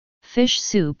Fish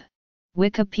soup,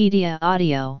 Wikipedia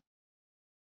audio.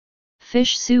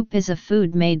 Fish soup is a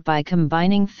food made by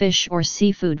combining fish or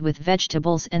seafood with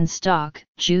vegetables and stock,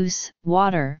 juice,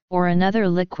 water, or another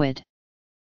liquid.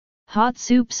 Hot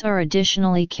soups are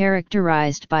additionally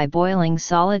characterized by boiling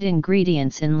solid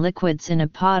ingredients in liquids in a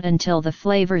pot until the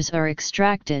flavors are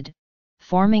extracted,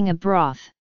 forming a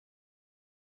broth.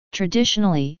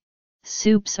 Traditionally,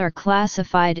 soups are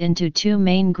classified into two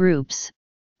main groups: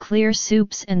 clear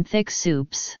soups and thick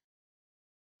soups.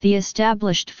 The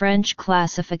established French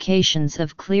classifications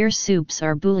of clear soups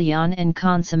are bouillon and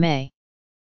consommé.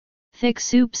 Thick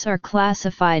soups are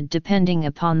classified depending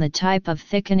upon the type of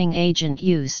thickening agent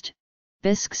used.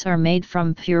 Bisques are made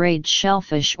from pureed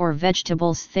shellfish or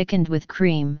vegetables thickened with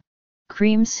cream.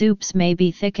 Cream soups may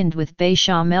be thickened with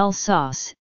béchamel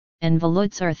sauce, and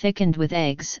veloutés are thickened with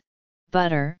eggs,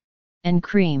 butter, and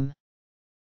cream.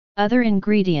 Other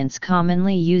ingredients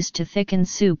commonly used to thicken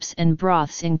soups and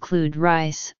broths include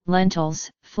rice,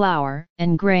 lentils, flour,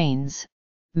 and grains.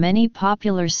 Many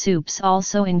popular soups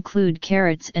also include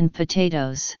carrots and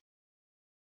potatoes.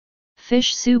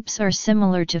 Fish soups are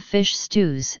similar to fish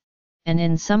stews, and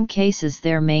in some cases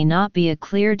there may not be a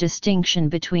clear distinction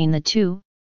between the two.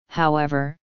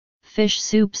 However, fish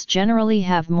soups generally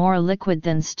have more liquid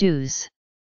than stews.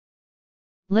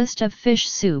 List of fish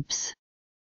soups.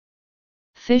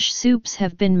 Fish soups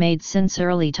have been made since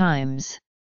early times.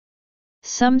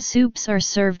 Some soups are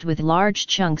served with large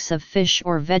chunks of fish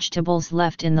or vegetables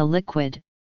left in the liquid,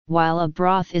 while a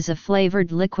broth is a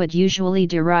flavored liquid usually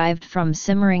derived from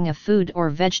simmering a food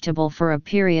or vegetable for a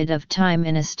period of time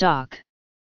in a stock.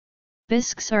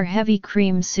 Bisques are heavy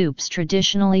cream soups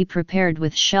traditionally prepared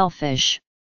with shellfish,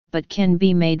 but can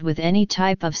be made with any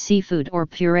type of seafood or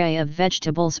puree of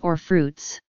vegetables or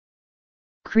fruits.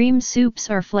 Cream soups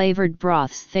are flavored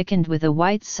broths thickened with a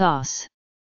white sauce.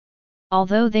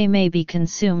 Although they may be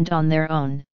consumed on their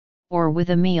own, or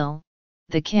with a meal,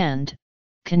 the canned,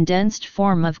 condensed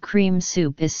form of cream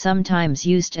soup is sometimes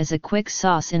used as a quick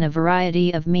sauce in a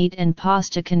variety of meat and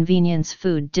pasta convenience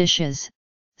food dishes,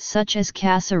 such as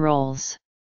casseroles.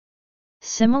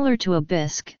 Similar to a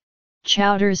bisque,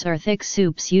 chowders are thick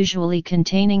soups usually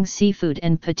containing seafood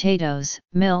and potatoes,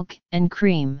 milk, and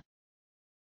cream.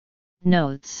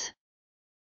 Notes.